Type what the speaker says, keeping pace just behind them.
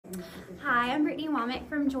Hi, I'm Brittany Womack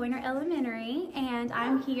from Joyner Elementary, and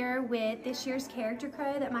I'm here with this year's character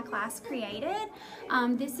crow that my class created.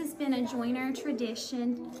 This has been a Joyner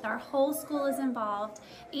tradition. Our whole school is involved.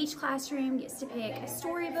 Each classroom gets to pick a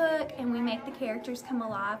storybook, and we make the characters come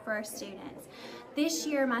alive for our students. This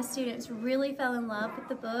year, my students really fell in love with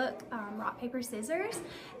the book, Rock, Paper, Scissors,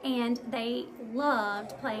 and they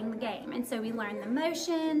loved playing the game. And so we learned the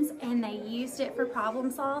motions, and they used it for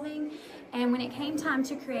problem solving. And when it came time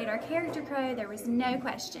to create our character crow, there was no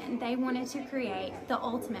question. They wanted to create the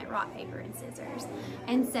ultimate rock, paper, and scissors.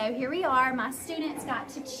 And so here we are. My students got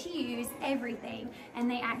to choose everything,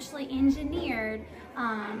 and they actually engineered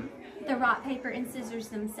the rock, paper, and scissors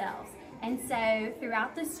themselves. And so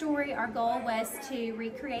throughout the story, our goal was to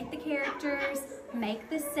recreate the characters, make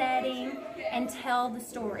the setting, and tell the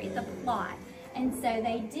story, the plot. And so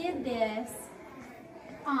they did this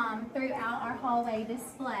throughout our hallway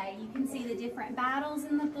display. You can see the different battles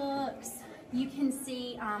in the books. You can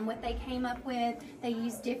see what they came up with. They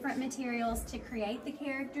used different materials to create the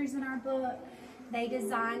characters in our book. They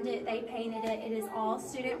designed it, they painted it. It is all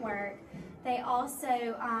student work. They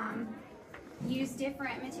also use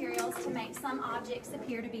different materials to make some objects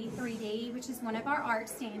appear to be 3D, which is one of our art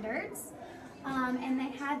standards. And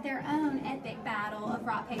they had their own epic battle of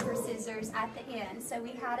rock, paper, scissors at the end. So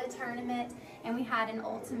we had a tournament and we had an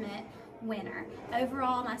ultimate winner.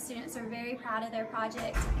 Overall, my students are very proud of their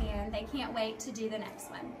project and they can't wait to do the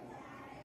next one.